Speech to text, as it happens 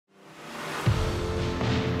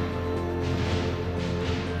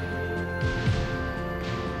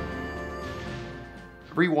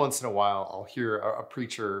Every once in a while, I'll hear a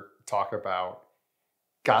preacher talk about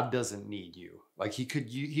God doesn't need you. Like he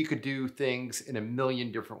could do things in a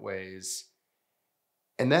million different ways,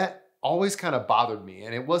 and that always kind of bothered me.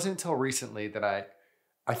 And it wasn't until recently that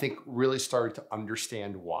I think really started to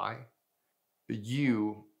understand why.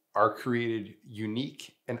 You are created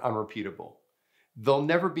unique and unrepeatable. There'll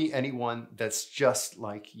never be anyone that's just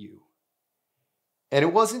like you. And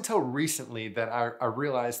it wasn't until recently that I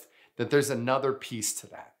realized that there's another piece to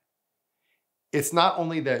that. It's not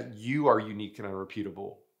only that you are unique and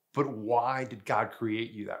unrepeatable, but why did God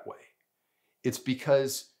create you that way? It's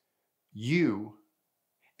because you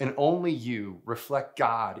and only you reflect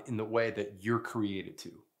God in the way that you're created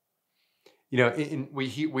to. You know,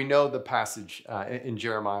 we know the passage in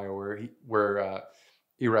Jeremiah where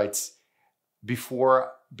he writes,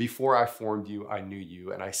 before I formed you, I knew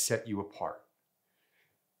you, and I set you apart."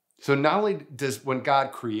 So not only does when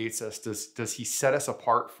God creates us, does He set us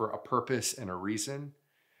apart for a purpose and a reason,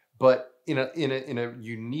 but in a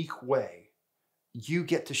unique way, you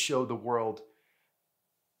get to show the world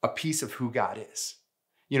a piece of who God is.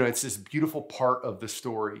 You know, it's this beautiful part of the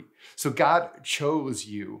story. So God chose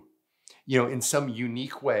you, in some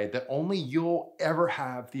unique way that only you'll ever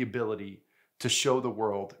have the ability to show the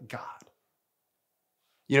world God.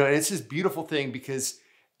 And it's this beautiful thing because,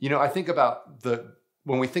 I think about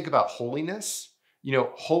when we think about holiness,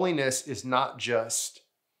 holiness is not just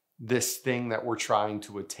this thing that we're trying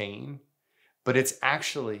to attain, but it's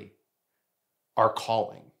actually our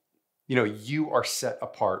calling. You are set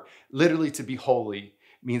apart. Literally, to be holy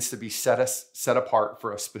means to be set apart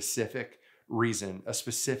for a specific reason, a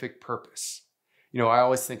specific purpose. I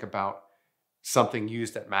always think about something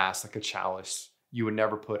used at Mass, like a chalice. You would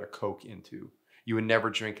never put a Coke into. You would never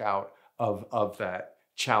drink out of that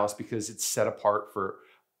chalice because it's set apart for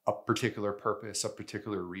a particular purpose, a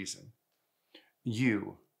particular reason.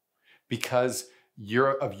 You, because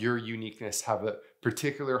of your uniqueness, have a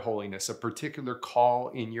particular holiness, a particular call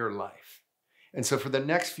in your life. And so for the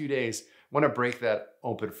next few days, I want to break that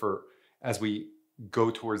open as we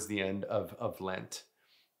go towards the end of Lent.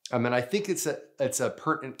 And I think it's a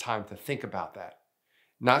pertinent time to think about that.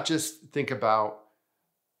 Not just think about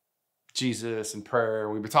Jesus and prayer.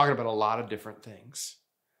 We've been talking about a lot of different things.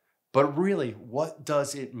 But really, what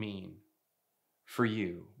does it mean for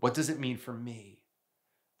you? What does it mean for me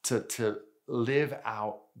to live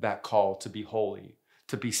out that call to be holy,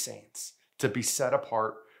 to be saints, to be set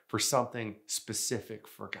apart for something specific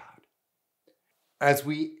for God? As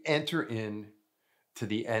we enter in to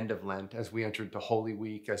the end of Lent, as we enter into Holy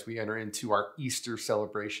Week, as we enter into our Easter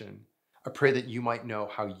celebration, I pray that you might know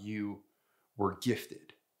how you were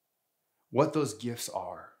gifted, what those gifts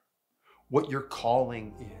are, what your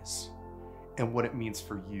calling is, and what it means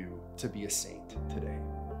for you to be a saint today.